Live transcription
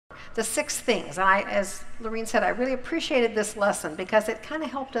the 6 things. And as Lorene said, I really appreciated this lesson because it kind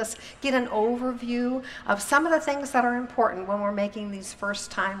of helped us get an overview of some of the things that are important when we're making these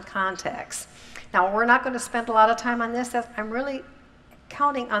first-time contacts. Now, we're not going to spend a lot of time on this. I'm really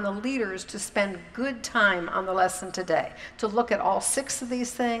counting on the leaders to spend good time on the lesson today, to look at all 6 of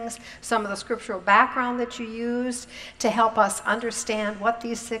these things, some of the scriptural background that you used to help us understand what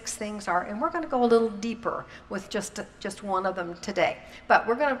these 6 things are. And we're going to go a little deeper with just one of them today. But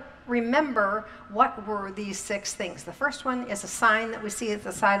we're going to remember what were these 6 things. The first one is a sign that we see at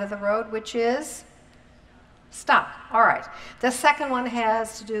the side of the road, which is stop. All right. The second one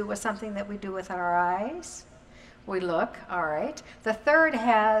has to do with something that we do with our eyes. We look, all right. The third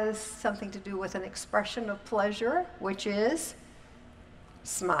has something to do with an expression of pleasure, which is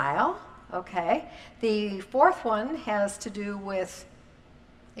smile, okay. The fourth one has to do with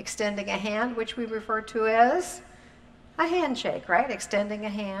extending a hand, which we refer to as a handshake, right? Extending a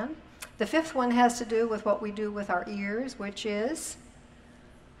hand. The fifth one has to do with what we do with our ears, which is,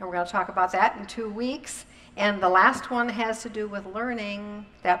 and we're going to talk about that in 2 weeks. And the last one has to do with learning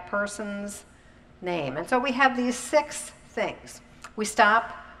that person's name. And so we have these 6 things. We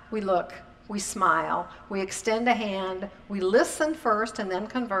stop, we look, we smile, we extend a hand, we listen first and then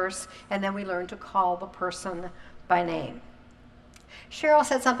converse, and then we learn to call the person by name. Cheryl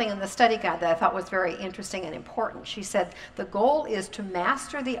said something in the study guide that I thought was very interesting and important. She said, the goal is to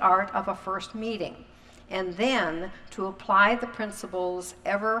master the art of a first meeting and then to apply the principles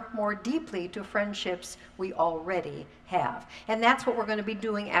ever more deeply to friendships we already have. And that's what we're going to be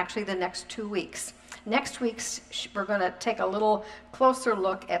doing actually the next 2 weeks. Next week, we're going to take a little closer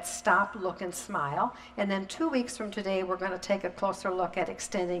look at stop, look, and smile. And then 2 weeks from today, we're going to take a closer look at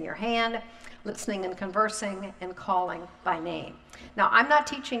extending your hand, listening and conversing, and calling by name. Now, I'm not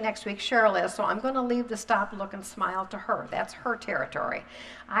teaching next week, Cheryl is, so I'm going to leave the stop, look, and smile to her. That's her territory.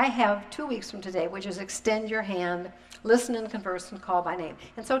 I have 2 weeks from today, which is extend your hand, listen and converse, and call by name.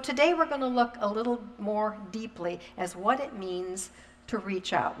 And so today we're going to look a little more deeply as what it means to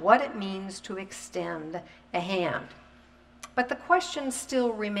reach out, what it means to extend a hand. But the question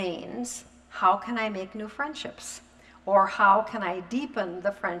still remains, how can I make new friendships? Or how can I deepen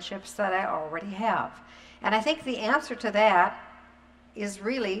the friendships that I already have? And I think the answer to that is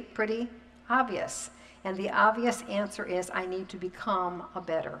really pretty obvious. And the obvious answer is I need to become a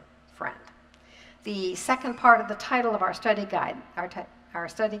better friend. The second part of the title of our study guide, our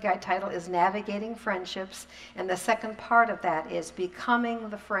study guide title is Navigating Friendships, and the second part of that is Becoming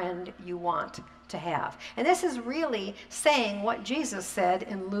the Friend You Want to Have. And this is really saying what Jesus said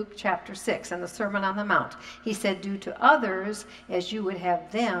in Luke chapter 6 in the Sermon on the Mount. He said, do to others as you would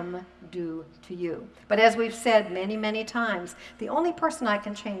have them do to you. But as we've said many, many times, the only person I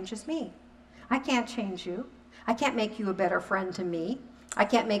can change is me. I can't change you. I can't make you a better friend to me. I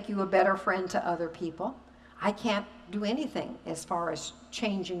can't make you a better friend to other people. I can't do anything as far as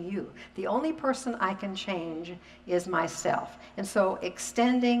changing you. The only person I can change is myself. And so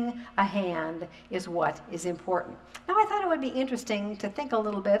extending a hand is what is important. Now, I thought it would be interesting to think a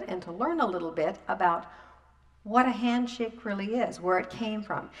little bit and to learn a little bit about what a handshake really is, where it came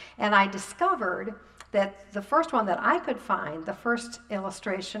from. And I discovered that the first one that I could find, the first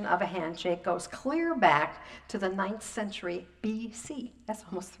illustration of a handshake, goes clear back to the 9th century BC. That's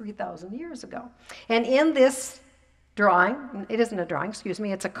almost 3,000 years ago. And in this drawing, it isn't a drawing, excuse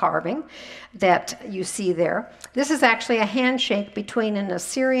me, it's a carving that you see there. This is actually a handshake between an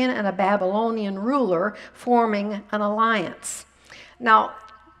Assyrian and a Babylonian ruler forming an alliance. Now,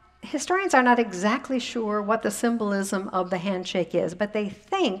 historians are not exactly sure what the symbolism of the handshake is, but they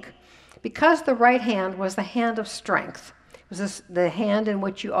think because the right hand was the hand of strength, it was the hand in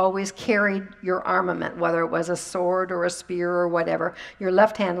which you always carried your armament, whether it was a sword or a spear or whatever. Your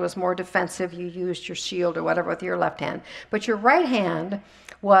left hand was more defensive. You used your shield or whatever with your left hand. But your right hand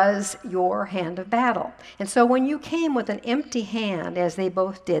was your hand of battle. And so when you came with an empty hand, as they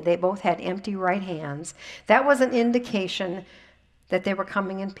both did, they both had empty right hands, that was an indication that they were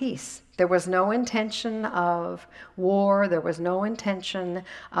coming in peace. There was no intention of war. There was no intention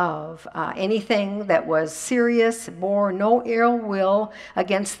of anything that was serious, bore no ill will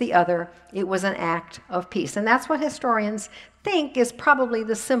against the other. It was an act of peace. And that's what historians think is probably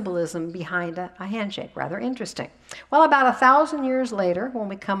the symbolism behind a handshake. Rather interesting. Well, about 1,000 years later, when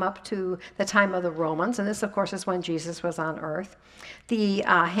we come up to the time of the Romans, and this, of course, is when Jesus was on earth, the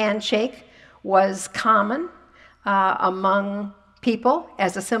handshake was common among people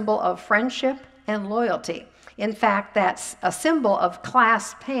as a symbol of friendship and loyalty. In fact, that's a symbol of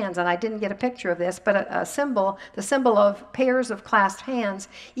clasped hands, and I didn't get a picture of this, but the symbol of pairs of clasped hands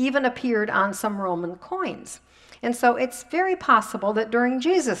even appeared on some Roman coins. And so it's very possible that during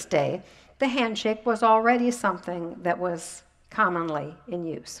Jesus' day, the handshake was already something that was commonly in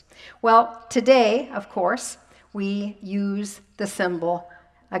use. Well, today, of course, we use the symbol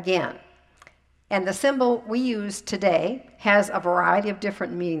again. And the symbol we use today has a variety of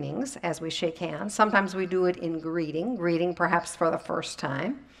different meanings as we shake hands. Sometimes we do it in greeting perhaps for the first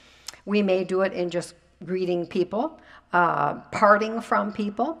time. We may do it in just greeting people, parting from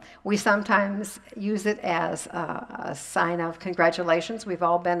people. We sometimes use it as a sign of congratulations. We've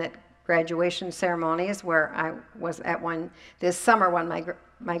all been at graduation ceremonies where I was at one this summer when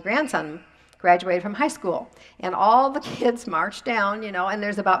my grandson graduated from high school. And all the kids march down, and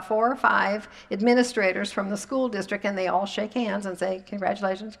there's about 4 or 5 administrators from the school district, and they all shake hands and say,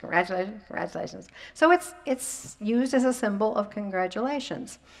 congratulations, congratulations, congratulations. So it's used as a symbol of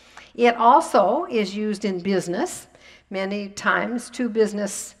congratulations. It also is used in business. Many times, 2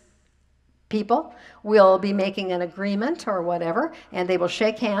 business people will be making an agreement or whatever, and they will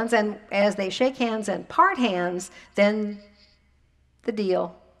shake hands, and as they shake hands and part hands, then the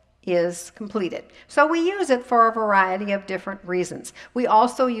deal is completed. So we use it for a variety of different reasons. We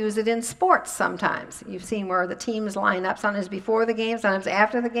also use it in sports sometimes. You've seen where the teams line up, sometimes before the game, sometimes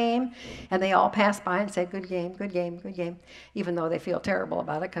after the game, and they all pass by and say, good game, good game, good game, even though they feel terrible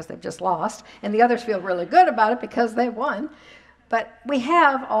about it because they've just lost, and the others feel really good about it because they won. But we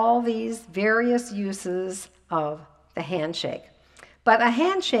have all these various uses of the handshake. But a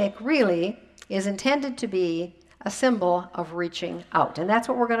handshake really is intended to be a symbol of reaching out. And that's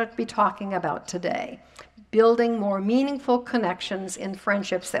what we're going to be talking about today. Building more meaningful connections in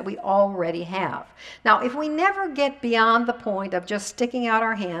friendships that we already have. Now, if we never get beyond the point of just sticking out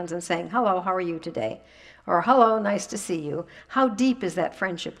our hands and saying, hello, how are you today? Or hello, nice to see you, how deep is that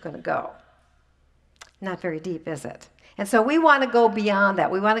friendship going to go? Not very deep, is it? And so we want to go beyond that.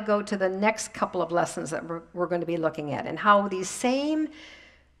 We want to go to the next couple of lessons that we're going to be looking at, and how these same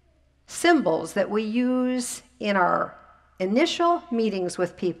symbols that we use in our initial meetings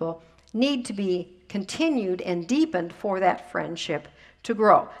with people need to be continued and deepened for that friendship to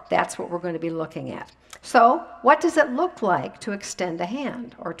grow. That's what we're going to be looking at. So, what does it look like to extend a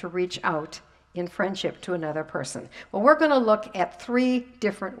hand or to reach out in friendship to another person? Well, we're going to look at 3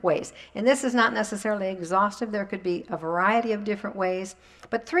 different ways. And this is not necessarily exhaustive. There could be a variety of different ways,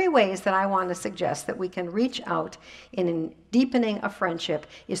 but 3 ways that I want to suggest that we can reach out in deepening a friendship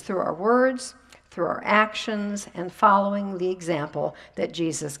is through our words, through our actions, and following the example that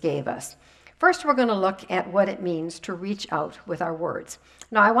Jesus gave us. First, we're going to look at what it means to reach out with our words.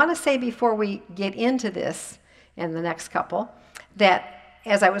 Now, I want to say before we get into this and the next couple, that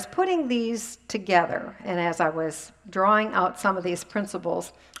as I was putting these together and as I was drawing out some of these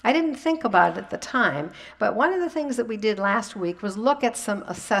principles, I didn't think about it at the time, but one of the things that we did last week was look at some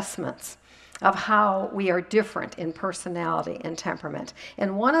assessments of how we are different in personality and temperament.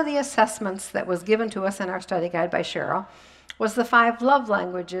 And one of the assessments that was given to us in our study guide by Cheryl was the 5 love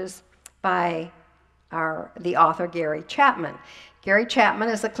languages by the author Gary Chapman. Gary Chapman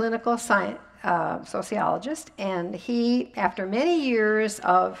is a clinical sociologist, and he, after many years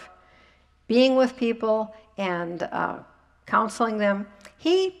of being with people and counseling them,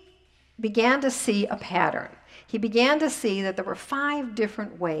 he began to see a pattern. He began to see that there were 5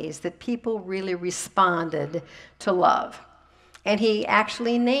 different ways that people really responded to love. And he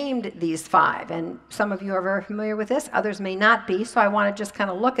actually named these 5. And some of you are very familiar with this, others may not be, so I want to just kind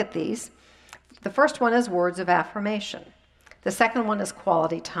of look at these. The first one is words of affirmation. The second one is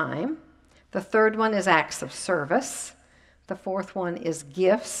quality time. The third one is acts of service. The fourth one is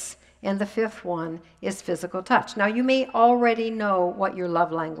gifts. And the 5th one is physical touch. Now, you may already know what your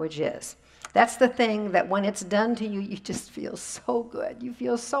love language is. That's the thing that when it's done to you, you just feel so good. You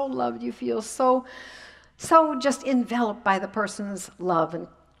feel so loved. You feel so just enveloped by the person's love and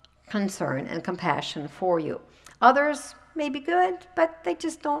concern and compassion for you. Others may be good, but they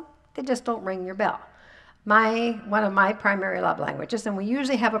just don't ring your bell. One of my primary love languages, and we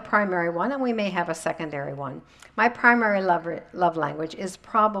usually have a primary one, and we may have a secondary one. My primary love language is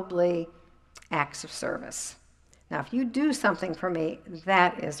probably acts of service. Now, if you do something for me,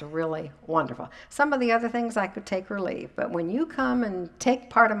 that is really wonderful. Some of the other things I could take or leave, but when you come and take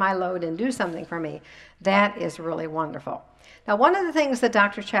part of my load and do something for me, that is really wonderful. Now, one of the things that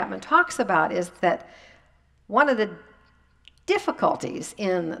Dr. Chapman talks about is that one of the difficulties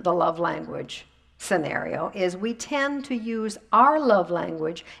in the love language scenario is we tend to use our love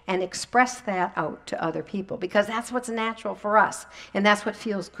language and express that out to other people because that's what's natural for us and that's what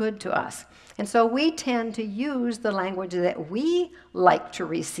feels good to us. And so we tend to use the language that we like to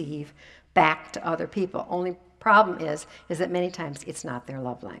receive back to other people. Only problem is that many times it's not their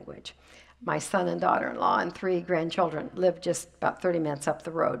love language. my son and daughter-in-law and 3 grandchildren live just about 30 minutes up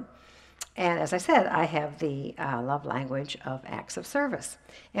the road. And as I said, I have the love language of acts of service.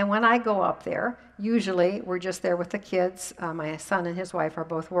 And when I go up there, usually we're just there with the kids. My son and his wife are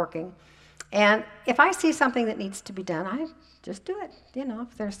both working. And if I see something that needs to be done, I just do it. You know,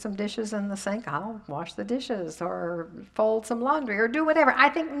 if there's some dishes in the sink, I'll wash the dishes or fold some laundry or do whatever. I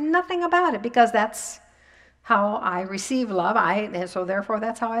think nothing about it because that's how I receive love. And so therefore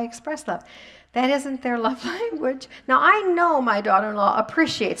that's how I express love. That isn't their love language. Now, I know my daughter-in-law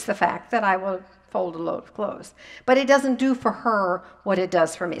appreciates the fact that I will fold a load of clothes, but it doesn't do for her what it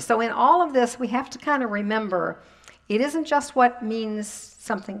does for me. So in all of this, we have to kind of remember it isn't just what means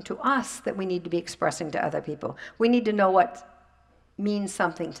something to us that we need to be expressing to other people. We need to know what means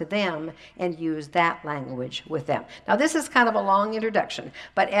something to them and use that language with them. Now, this is kind of a long introduction,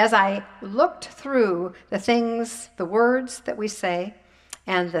 but as I looked through the things, the words that we say,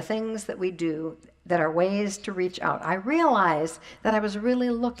 and the things that we do that are ways to reach out, I realized that I was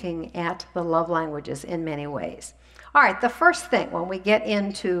really looking at the love languages in many ways. All right, the first thing when we get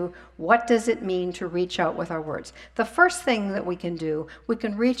into what does it mean to reach out with our words, the first thing that we can do, we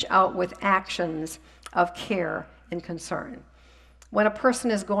can reach out with actions of care and concern. When a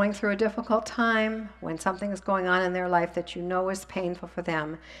person is going through a difficult time, when something is going on in their life that you know is painful for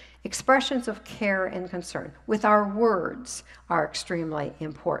them, expressions of care and concern with our words are extremely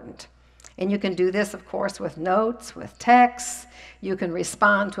important. And you can do this, of course, with notes, with texts. You can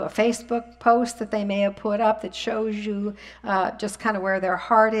respond to a Facebook post that they may have put up that shows you just kind of where their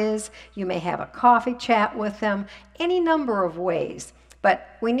heart is. You may have a coffee chat with them, any number of ways.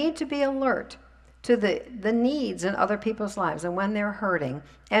 But we need to be alert to the needs in other people's lives and when they're hurting,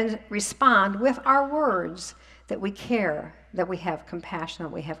 and respond with our words that we care, that we have compassion,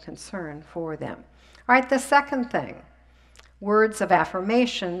 that we have concern for them. All right, the second thing, words of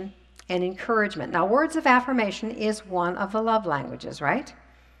affirmation and encouragement. Now, words of affirmation is one of the love languages, right?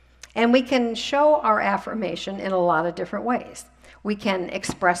 And we can show our affirmation in a lot of different ways. We can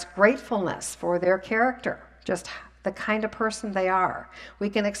express gratefulness for their character, just the kind of person they are. We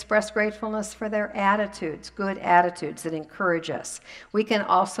can express gratefulness for their attitudes, good attitudes that encourage us. We can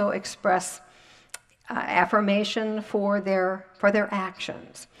also express affirmation for their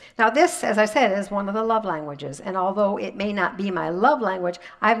actions. Now this, as I said, is one of the love languages, and although it may not be my love language,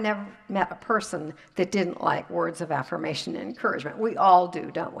 I've never met a person that didn't like words of affirmation and encouragement. We all do,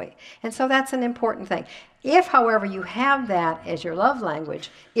 don't we? And so that's an important thing. If, however, you have that as your love language,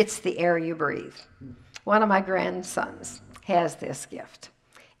 it's the air you breathe. One of my grandsons has this gift,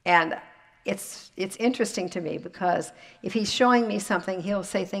 and it's interesting to me because if he's showing me something, he'll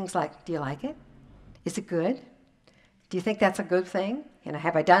say things like, "Do you like it? Is it good? Do you think that's a good thing? You know,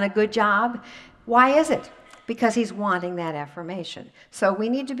 have I done a good job?" Why is it? Because he's wanting that affirmation. So we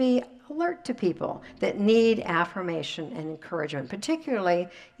need to be alert to people that need affirmation and encouragement, particularly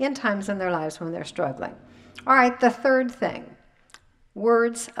in times in their lives when they're struggling. All right, the third thing,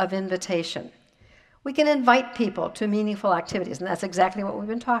 words of invitation. We can invite people to meaningful activities, and that's exactly what we've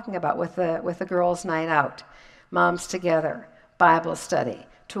been talking about with the girls' night out, moms together, Bible study,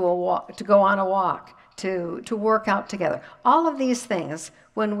 to go on a walk, to work out together. All of these things,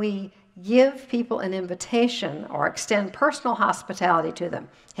 when we give people an invitation or extend personal hospitality to them,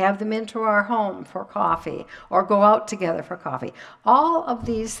 have them into our home for coffee or go out together for coffee, all of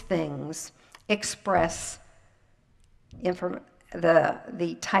these things express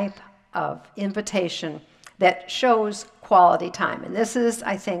the type of invitation that shows quality time. And this is,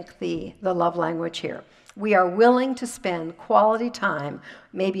 I think, the love language here. We are willing to spend quality time,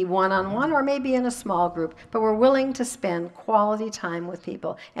 maybe one-on-one or maybe in a small group, but we're willing to spend quality time with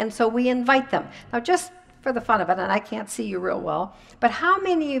people. And so we invite them. Now, just for the fun of it, and I can't see you real well, but how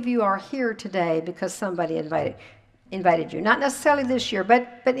many of you are here today because somebody invited you? Not necessarily this year, but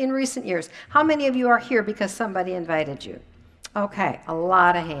in recent years. How many of you are here because somebody invited you? Okay, a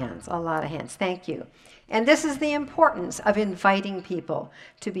lot of hands, a lot of hands. Thank you. And this is the importance of inviting people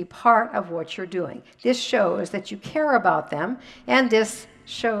to be part of what you're doing. This shows that you care about them, and this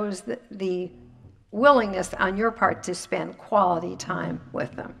shows the willingness on your part to spend quality time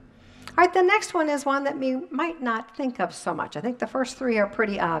with them. All right, the next one is one that we might not think of so much. I think the first three are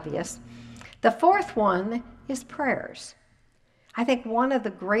pretty obvious. The fourth one is prayers. I think one of the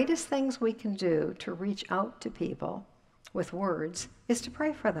greatest things we can do to reach out to people with words is to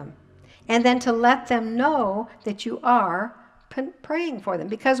pray for them. And then to let them know that you are praying for them,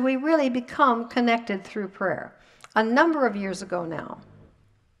 because we really become connected through prayer. A number of years ago now,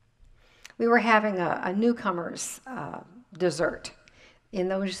 we were having a newcomer's dessert. In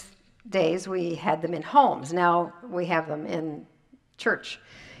those days, we had them in homes. Now we have them in church.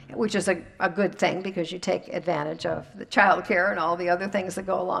 which is a good thing because you take advantage of the child care and all the other things that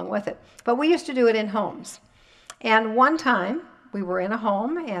go along with it. But we used to do it in homes. And one time, we were in a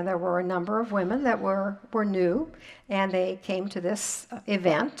home, and there were a number of women that were new, and they came to this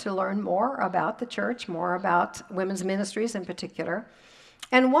event to learn more about the church, more about women's ministries in particular.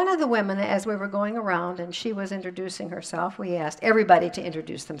 And one of the women, as we were going around and she was introducing herself, we asked everybody to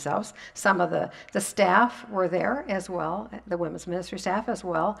introduce themselves. Some of the staff were there as well, the women's ministry staff, as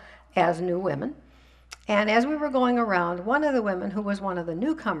well as new women. And as we were going around, one of the women, who was one of the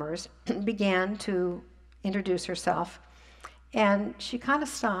newcomers, began to introduce herself. And she kind of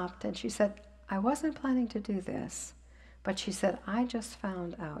stopped and she said, I wasn't planning to do this, but she said, I just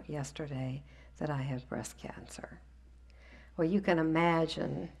found out yesterday that I have breast cancer. Well, you can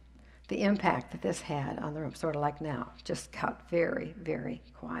imagine the impact that this had on the room, sort of like now, just got very, very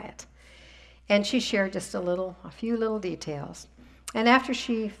quiet. And she shared just a few little details. And after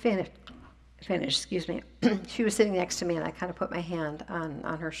she finished, she was sitting next to me, and I kind of put my hand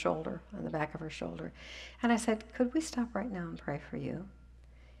on her shoulder, on the back of her shoulder. And I said, could we stop right now and pray for you?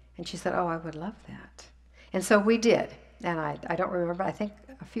 And she said, oh, I would love that. And so we did. And I don't remember, I think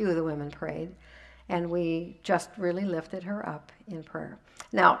a few of the women prayed. And we just really lifted her up in prayer.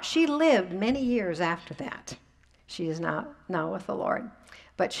 Now, she lived many years after that. She is now with the Lord.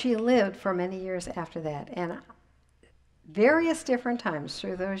 But she lived for many years after that. And various different times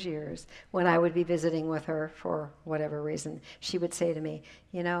through those years, when I would be visiting with her for whatever reason, she would say to me,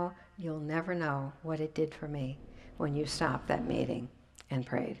 you know, you'll never know what it did for me when you stopped that meeting and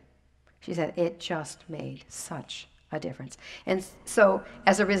prayed. She said, it just made such a difference. And so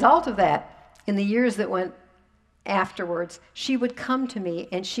as a result of that, in the years that went afterwards, she would come to me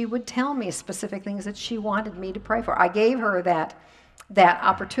and she would tell me specific things that she wanted me to pray for. I gave her that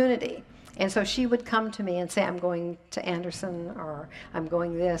opportunity. And so she would come to me and say, I'm going to Anderson, or I'm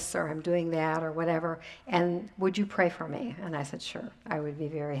going this, or I'm doing that, or whatever, and would you pray for me? And I said, sure, I would be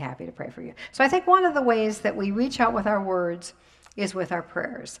very happy to pray for you. So I think one of the ways that we reach out with our words is with our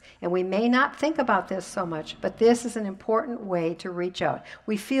prayers. And we may not think about this so much, but this is an important way to reach out.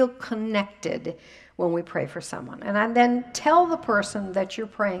 We feel connected when we pray for someone. And then tell the person that you're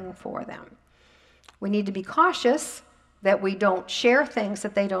praying for them. We need to be cautious that we don't share things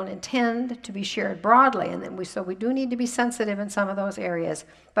that they don't intend to be shared broadly. And then so we do need to be sensitive in some of those areas.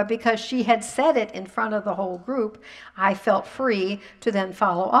 But because she had said it in front of the whole group, I felt free to then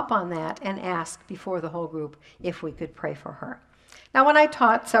follow up on that and ask before the whole group if we could pray for her. Now, when I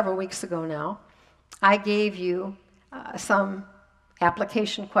taught several weeks ago now, I gave you some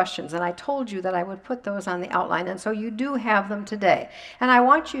application questions, and I told you that I would put those on the outline, and so you do have them today. And I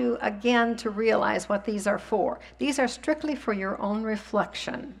want you, again, to realize what these are for. These are strictly for your own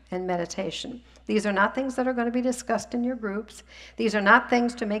reflection and meditation. These are not things that are going to be discussed in your groups. These are not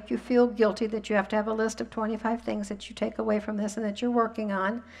things to make you feel guilty that you have to have a list of 25 things that you take away from this and that you're working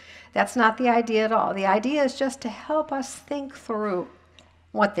on. That's not the idea at all. The idea is just to help us think through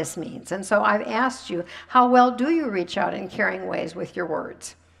what this means. And so I've asked you, how well do you reach out in caring ways with your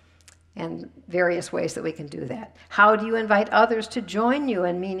words? And various ways that we can do that. How do you invite others to join you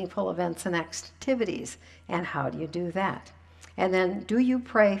in meaningful events and activities? And how do you do that? And then, do you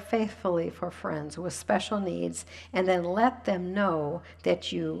pray faithfully for friends with special needs, and then let them know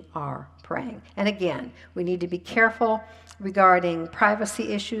that you are praying? And again, we need to be careful regarding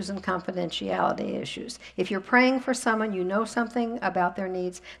privacy issues and confidentiality issues. If you're praying for someone, you know something about their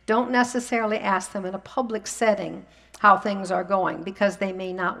needs, don't necessarily ask them in a public setting how things are going, because they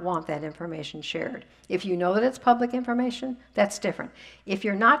may not want that information shared. If you know that it's public information, that's different. If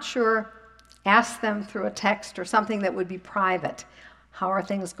you're not sure, ask them through a text or something that would be private. How are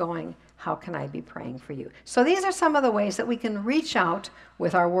things going? How can I be praying for you? So these are some of the ways that we can reach out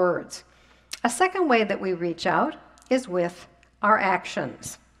with our words. A second way that we reach out is with our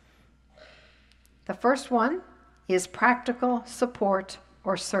actions. The first one is practical support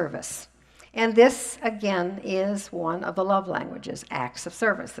or service. And this, again, is one of the love languages, acts of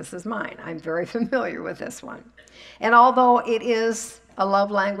service. This is mine. I'm very familiar with this one. And although it is a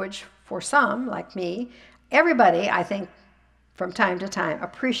love language for some, like me, everybody, I think, from time to time,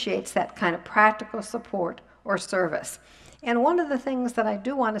 appreciates that kind of practical support or service. And one of the things that I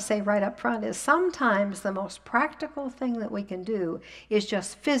do want to say right up front is sometimes the most practical thing that we can do is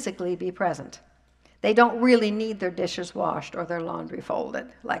just physically be present. They don't really need their dishes washed or their laundry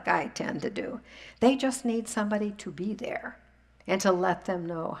folded like I tend to do. They just need somebody to be there and to let them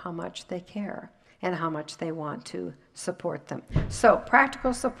know how much they care and how much they want to support them. So,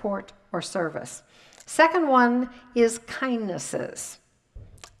 practical support or service. Second one is kindnesses.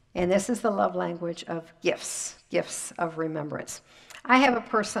 And this is the love language of gifts, gifts of remembrance. I have a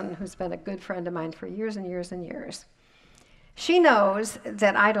person who's been a good friend of mine for years and years and years. She knows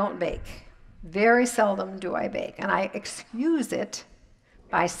that I don't bake. Very seldom do I bake, and I excuse it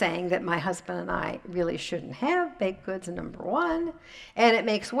by saying that my husband and I really shouldn't have baked goods, number one, and it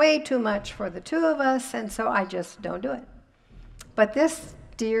makes way too much for the two of us, and so I just don't do it. But this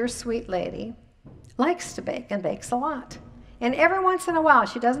dear, sweet lady likes to bake and bakes a lot. And every once in a while,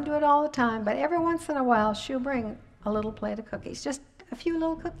 she doesn't do it all the time, but every once in a while, she'll bring a little plate of cookies, just a few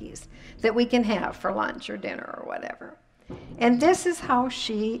little cookies that we can have for lunch or dinner or whatever. And this is how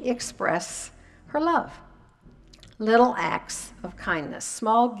she expresses her love. Little acts of kindness,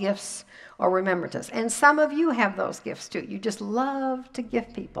 small gifts or remembrances. And some of you have those gifts too. You just love to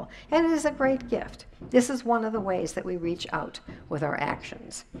gift people. And it is a great gift. This is one of the ways that we reach out with our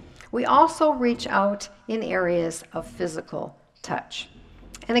actions. We also reach out in areas of physical touch.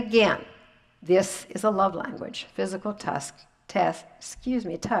 And again, this is a love language. Physical touch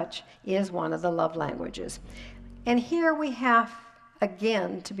is one of the love languages. And here we have,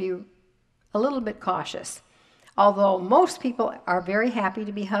 again, to be a little bit cautious. Although most people are very happy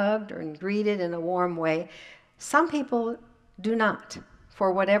to be hugged or greeted in a warm way, some people do not,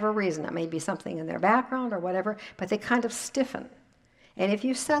 for whatever reason. It may be something in their background or whatever, but they kind of stiffen. And if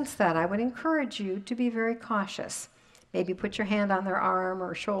you sense that, I would encourage you to be very cautious. Maybe put your hand on their arm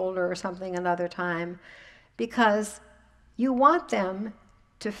or shoulder or something another time, because you want them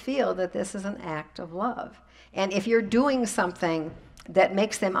to feel that this is an act of love. And if you're doing something that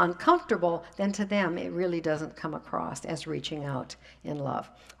makes them uncomfortable, then to them it really doesn't come across as reaching out in love.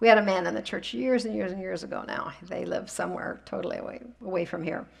 We had a man in the church years and years and years ago now. They live somewhere totally away from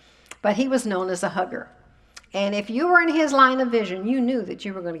here. But he was known as a hugger. And if you were in his line of vision, you knew that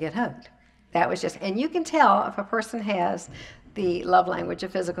you were going to get hugged. That was just, and you can tell if a person has the love language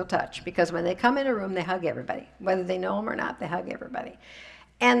of physical touch, because when they come in a room, they hug everybody. Whether they know them or not, they hug everybody.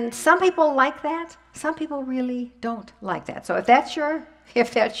 And some people like that. Some people really don't like that. So if that's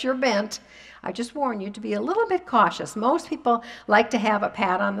your bent, I just warn you to be a little bit cautious. Most people like to have a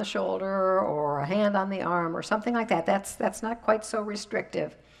pat on the shoulder or a hand on the arm or something like that. That's not quite so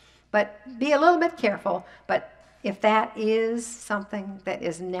restrictive. But be a little bit careful. But if that is something that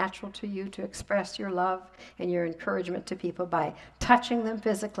is natural to you to express your love and your encouragement to people by touching them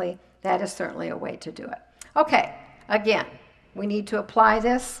physically, that is certainly a way to do it. Okay, again, we need to apply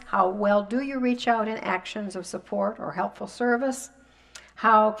this. How well do you reach out in actions of support or helpful service?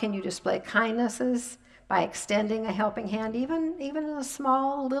 How can you display kindnesses by extending a helping hand, even in a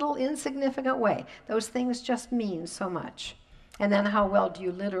small, little, insignificant way? Those things just mean so much. And then how well do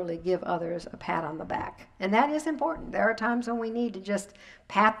you literally give others a pat on the back? And that is important. There are times when we need to just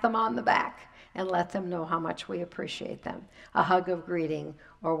pat them on the back and let them know how much we appreciate them. A hug of greeting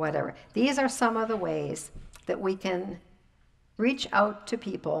or whatever. These are some of the ways that we can reach out to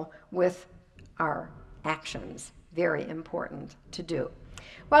people with our actions. Very important to do.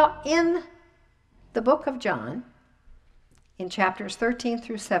 Well, in the book of John, in chapters 13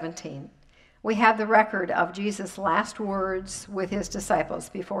 through 17, we have the record of Jesus' last words with his disciples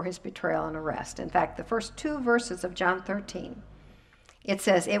before his betrayal and arrest. In fact, the first 2 verses of John 13, it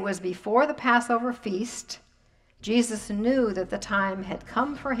says, "It was before the Passover feast. Jesus knew that the time had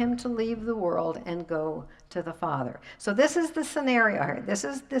come for him to leave the world and go to the Father." So this is the scenario here. This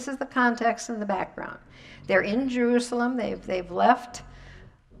is the context and the background. They're in Jerusalem. They've left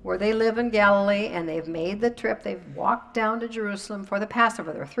where they live in Galilee, and they've made the trip. They've walked down to Jerusalem for the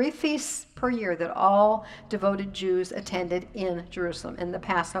Passover. There are 3 feasts per year that all devoted Jews attended in Jerusalem, and the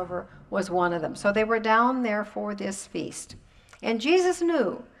Passover was one of them. So they were down there for this feast. And Jesus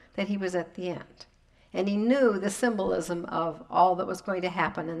knew that he was at the end. And he knew the symbolism of all that was going to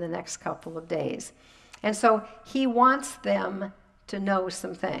happen in the next couple of days. And so he wants them to know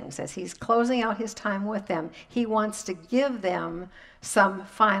some things. As he's closing out his time with them, he wants to give them some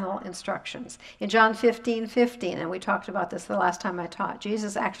final instructions. In John 15:15, and we talked about this the last time I taught,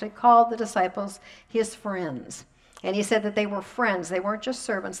 Jesus actually called the disciples his friends. And he said that they were friends. They weren't just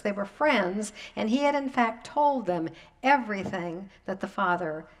servants, they were friends. And he had in fact told them everything that the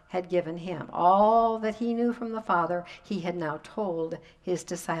Father had given him. All that he knew from the Father, he had now told his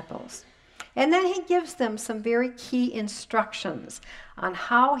disciples. And then he gives them some very key instructions on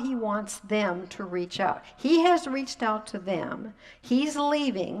how he wants them to reach out. He has reached out to them. He's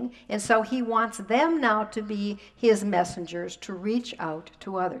leaving, and so he wants them now to be his messengers to reach out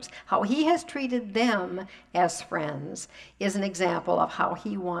to others. How he has treated them as friends is an example of how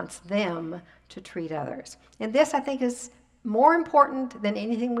he wants them to treat others. And this, I think, is more important than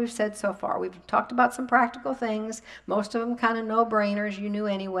anything we've said so far. We've talked about some practical things, most of them kind of no-brainers, you knew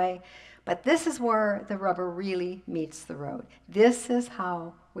anyway. But this is where the rubber really meets the road. This is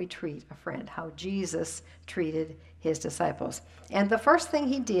how we treat a friend, how Jesus treated his disciples. And the first thing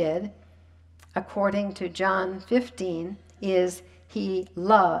he did, according to John 15, is he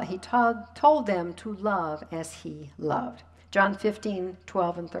told them to love as he loved. John 15,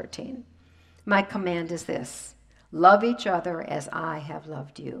 12, and 13. My command is this: love each other as I have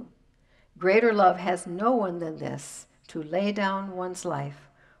loved you. Greater love has no one than this, to lay down one's life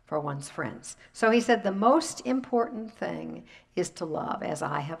for one's friends. So he said the most important thing is to love as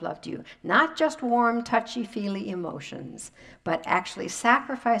I have loved you. Not just warm, touchy-feely emotions, but actually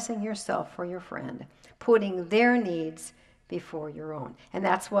sacrificing yourself for your friend, putting their needs before your own. And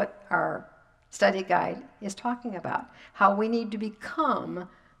that's what our study guide is talking about, how we need to become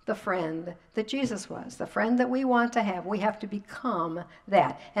the friend that Jesus was, the friend that we want to have. We have to become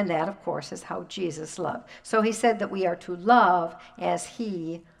that. And that, of course, is how Jesus loved. So he said that we are to love as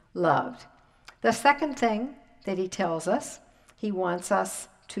he loved. The second thing that he tells us, he wants us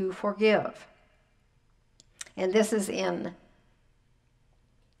to forgive. And this is in,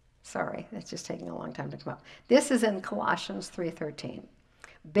 sorry, that's just taking a long time to come up. This is in Colossians 3:13.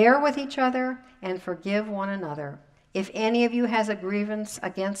 Bear with each other and forgive one another. If any of you has a grievance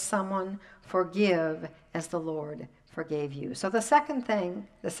against someone, forgive as the Lord forgave you. So the second thing,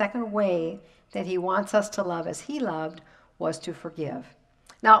 the second way that he wants us to love as he loved was to forgive.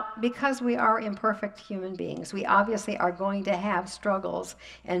 Now, because we are imperfect human beings, we obviously are going to have struggles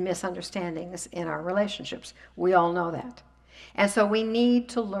and misunderstandings in our relationships. We all know that. And so we need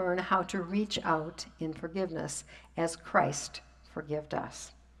to learn how to reach out in forgiveness as Christ forgave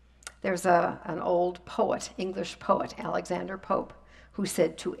us. There's an old poet, English poet, Alexander Pope, who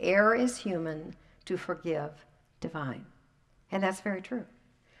said, to err is human, to forgive divine. And that's very true.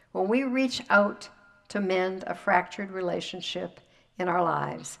 When we reach out to mend a fractured relationship in our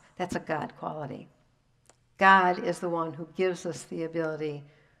lives, that's a God quality. God is the one who gives us the ability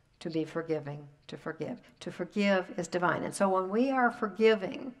to be forgiving, to forgive. To forgive is divine. And so when we are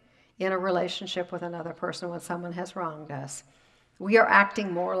forgiving in a relationship with another person, when someone has wronged us, we are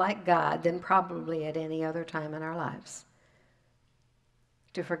acting more like God than probably at any other time in our lives.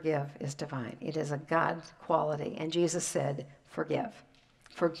 To forgive is divine. It is a God quality. And Jesus said, forgive.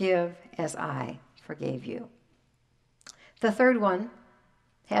 Forgive as I forgave you. The third one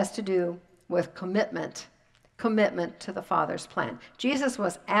has to do with commitment to the Father's plan. Jesus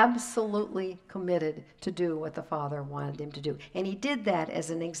was absolutely committed to do what the Father wanted him to do. And he did that as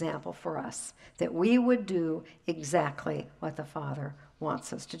an example for us, that we would do exactly what the Father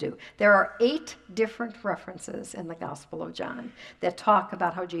wants us to do. There are 8 different references in the Gospel of John that talk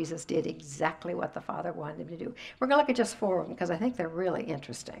about how Jesus did exactly what the Father wanted him to do. We're going to look at just 4 of them because I think they're really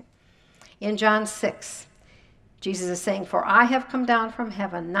interesting. In John 6, Jesus is saying, for I have come down from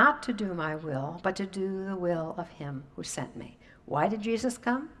heaven not to do my will, but to do the will of him who sent me. Why did Jesus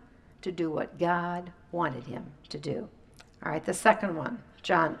come? To do what God wanted him to do. All right, the second one,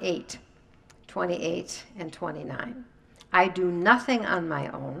 John 8, 28 and 29. I do nothing on my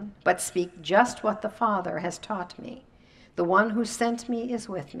own, but speak just what the Father has taught me. The one who sent me is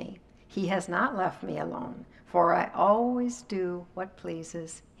with me. He has not left me alone, for I always do what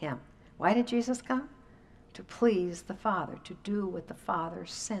pleases him. Why did Jesus come? To please the Father, to do what the Father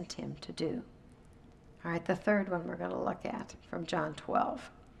sent him to do. All right, the third one we're going to look at from John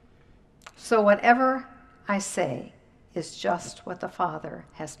 12. So whatever I say is just what the Father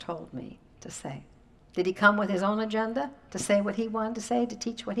has told me to say. Did he come with his own agenda to say what he wanted to say, to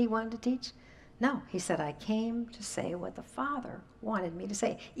teach what he wanted to teach? No, he said, I came to say what the Father wanted me to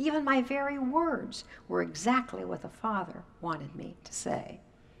say. Even my very words were exactly what the Father wanted me to say.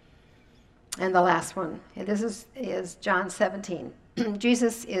 And the last one, and this is John 17.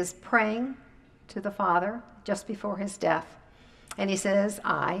 Jesus is praying to the Father just before his death. And he says,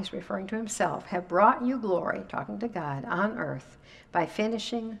 he's referring to himself, have brought you glory, talking to God, on earth by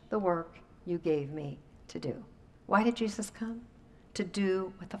finishing the work you gave me to do. Why did Jesus come? To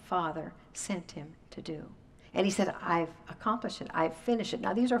do what the Father sent him to do. And he said, I've accomplished it. I've finished it.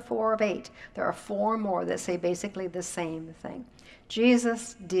 Now, these are 4 of 8. There are 4 more that say basically the same thing.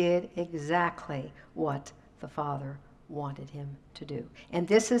 Jesus did exactly what the Father wanted him to do. And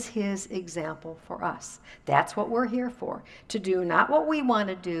this is his example for us. That's what we're here for, to do not what we want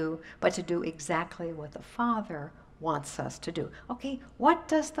to do, but to do exactly what the Father wants us to do. Okay, what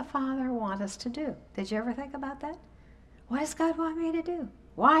does the Father want us to do? Did you ever think about that? What does God want me to do?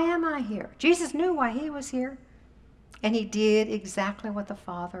 Why am I here? Jesus knew why he was here. And he did exactly what the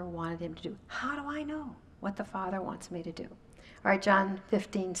Father wanted him to do. How do I know what the Father wants me to do? All right, John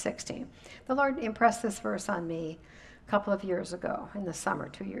 15, 16. The Lord impressed this verse on me a couple of years ago, in the summer,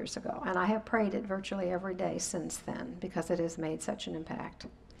 2 years ago. And I have prayed it virtually every day since then because it has made such an impact.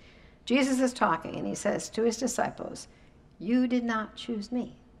 Jesus is talking, and he says to his disciples, "You did not choose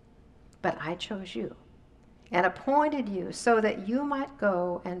me, but I chose you and appointed you so that you might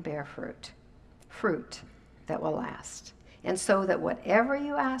go and bear fruit, fruit that will last, and so that whatever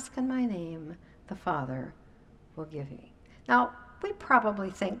you ask in my name, the Father will give you." Now, we probably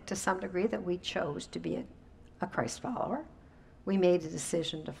think to some degree that we chose to be a Christ follower. We made a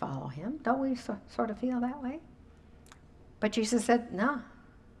decision to follow him. Don't we sort of feel that way? But Jesus said, no,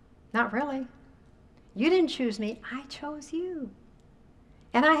 not really. You didn't choose me. I chose you.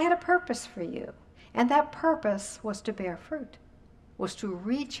 And I had a purpose for you. And that purpose was to bear fruit, was to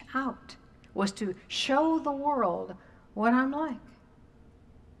reach out, was to show the world what I'm like.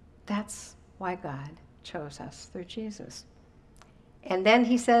 That's why God chose us through Jesus. And then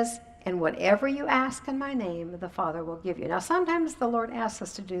he says, and whatever you ask in my name, the Father will give you. Now, sometimes the Lord asks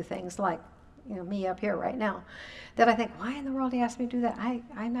us to do things like, me up here right now, that I think, why in the world did he ask me to do that?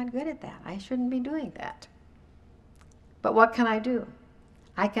 I'm not good at that. I shouldn't be doing that. But what can I do?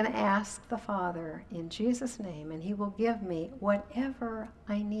 I can ask the Father in Jesus' name, and he will give me whatever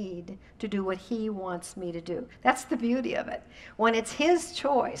I need to do what he wants me to do. That's the beauty of it. When it's his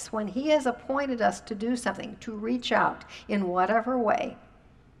choice, when he has appointed us to do something, to reach out in whatever way,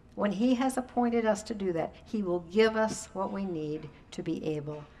 when he has appointed us to do that, he will give us what we need to be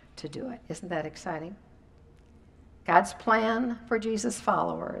able to do it. Isn't that exciting? God's plan for Jesus'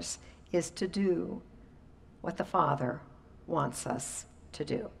 followers is to do what the Father wants us to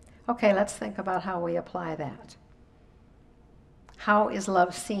do. Okay, let's think about how we apply that. How is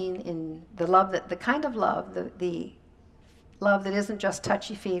love seen in the love that, the kind of love, the love that isn't just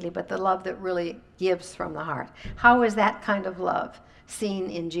touchy-feely, but the love that really gives from the heart? How is that kind of love seen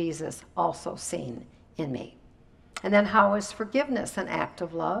in Jesus also seen in me? And then how is forgiveness an act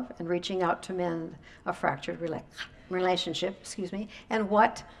of love and reaching out to mend a fractured relationship, and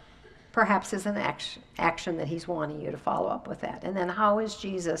what perhaps is an action that he's wanting you to follow up with that? And then how is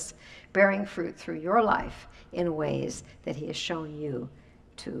Jesus bearing fruit through your life in ways that he has shown you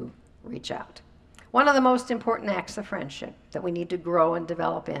to reach out? One of the most important acts of friendship that we need to grow and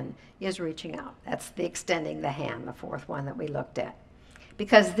develop in is reaching out. That's the extending the hand, the fourth one that we looked at.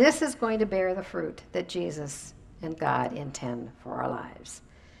 Because this is going to bear the fruit that Jesus and God intend for our lives.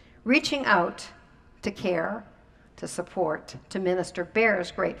 Reaching out to care, to support, to minister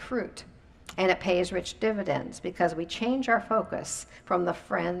bears great fruit. And it pays rich dividends because we change our focus from the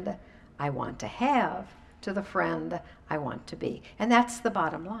friend I want to have to the friend I want to be. And that's the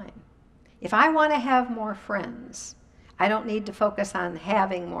bottom line. If I want to have more friends, I don't need to focus on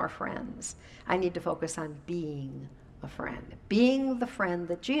having more friends. I need to focus on being a friend. Being the friend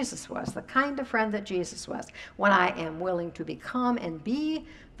that Jesus was, the kind of friend that Jesus was. When I am willing to become and be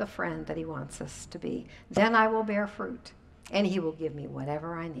the friend that he wants us to be, then I will bear fruit, and he will give me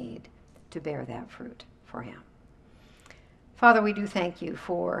whatever I need to bear that fruit for him. Father, we do thank you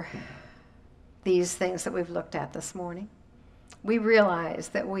for these things that we've looked at this morning. We realize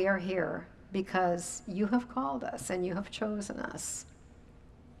that we are here because you have called us and you have chosen us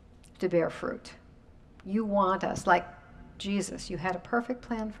to bear fruit. You want us, like Jesus, you had a perfect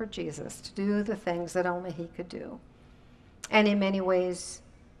plan for Jesus to do the things that only he could do. And in many ways,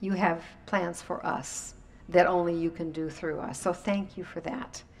 you have plans for us that only you can do through us. So thank you for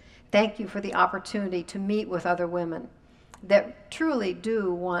that. Thank you for the opportunity to meet with other women that truly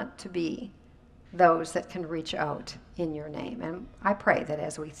do want to be those that can reach out in your name. And I pray that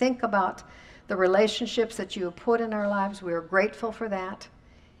as we think about the relationships that you have put in our lives, we are grateful for that,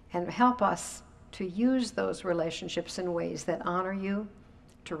 and help us to use those relationships in ways that honor you,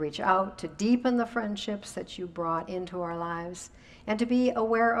 to reach out, to deepen the friendships that you brought into our lives, and to be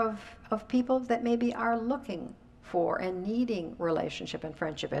aware of people that maybe are looking for and needing relationship and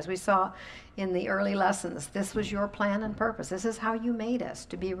friendship. As we saw in the early lessons, this was your plan and purpose. This is how you made us,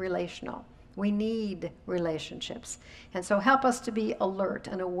 to be relational. We need relationships. And so help us to be alert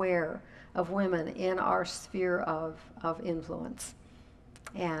and aware of women in our sphere of influence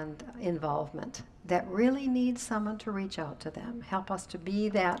and involvement that really need someone to reach out to them. Help us to be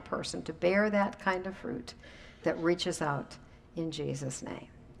that person, to bear that kind of fruit that reaches out in Jesus' name.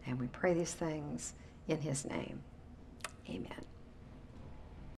 And we pray these things in his name. Amen.